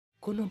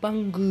この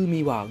番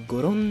組は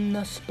ごろん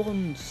なスポ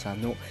ンサー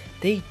の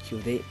提供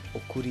でお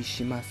送り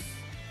します。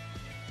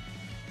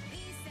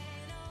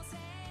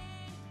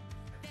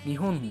日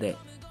本で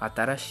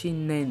新しい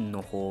年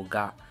の方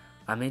が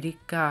アメリ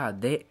カ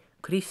で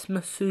クリス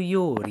マス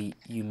より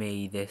有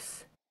名で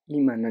す。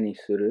今何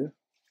する？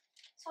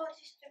掃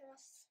除してま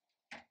す。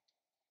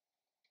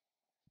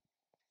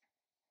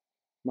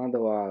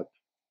窓は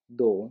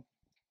どう？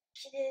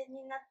綺麗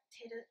になっ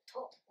てる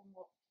と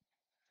思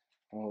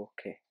う。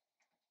OK。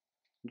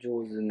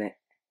上手ね。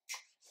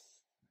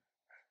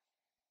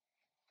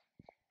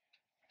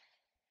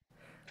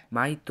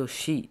毎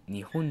年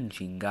日本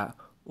人が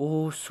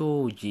大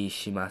掃除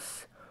しま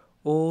す。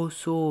大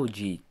掃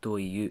除と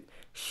いう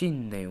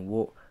新年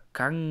を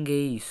歓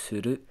迎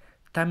する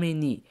ため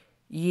に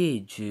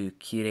家中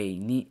きれい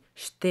に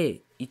し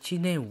て一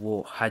年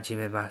を始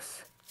めま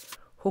す。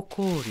ほ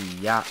こ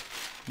りや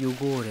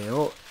汚れ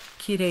を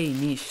きれい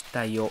にし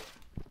たよ。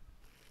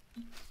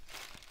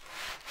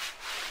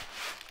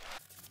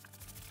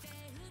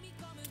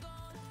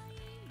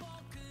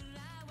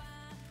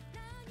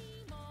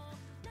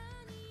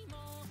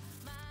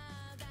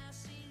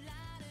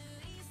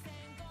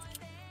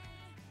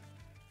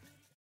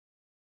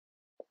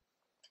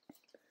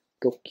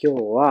今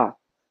日は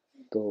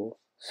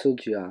数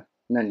字は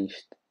何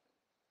す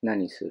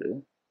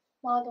る？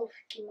窓拭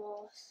き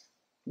ます。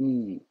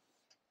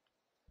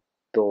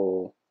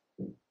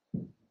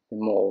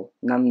も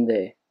うなん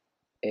で、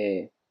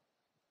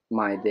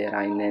前で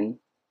来年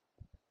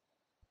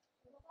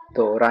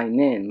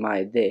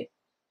前で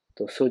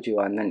数字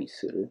は何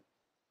する？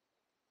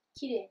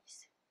綺麗に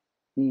す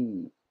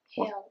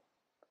る。部屋を。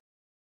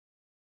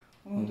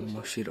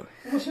面白い。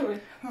面白い。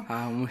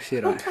面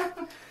白い。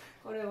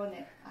これを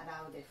ね、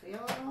洗うですよ。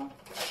あ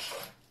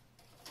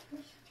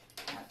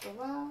と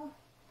は、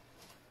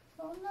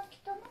そんな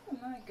汚く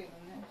ないけど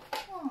ね。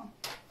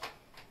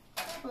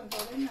多分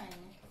取れないね。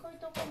こうい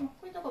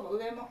うとこも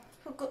上も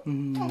拭く。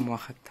わ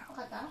かった。わ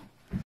かった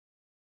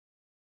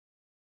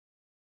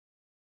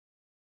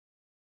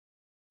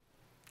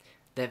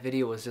？That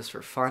video was just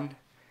for fun,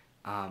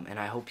 and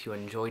I hope you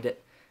enjoyed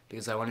it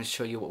because I want to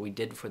show you what we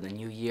did for the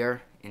new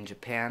year in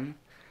Japan.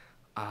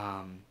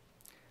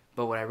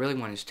 But what I really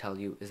wanted to tell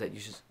you is that you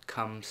should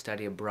come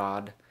study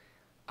abroad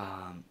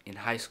in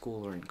high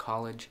school or in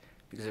college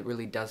because it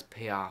really does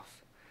pay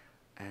off.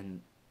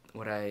 And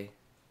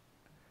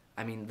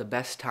the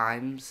best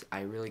times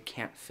I really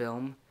can't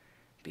film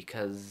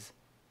because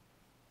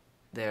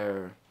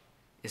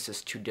it's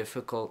just too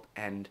difficult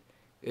and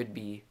it would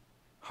be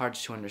hard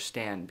to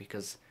understand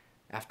because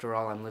after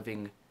all I'm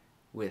living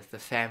with the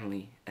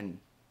family and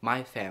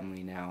my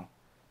family now,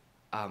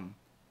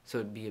 so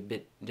it'd be a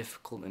bit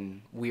difficult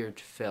and weird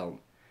to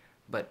film.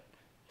 But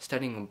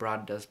studying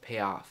abroad does pay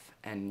off,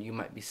 and you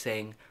might be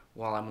saying,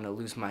 well, I'm going to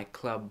lose my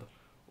club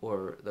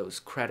or those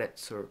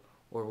credits or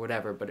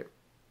whatever, but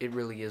it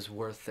really is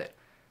worth it.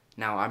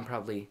 Now, I'm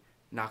probably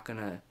not going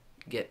to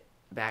get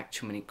back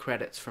too many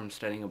credits from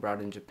studying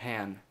abroad in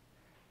Japan,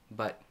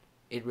 but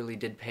it really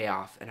did pay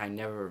off, and I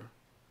never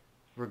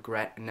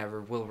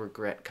will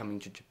regret coming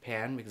to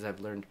Japan because I've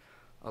learned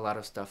a lot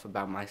of stuff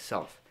about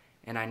myself,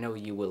 and I know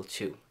you will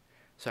too.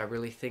 So I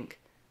really think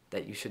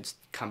that you should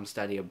come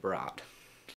study abroad.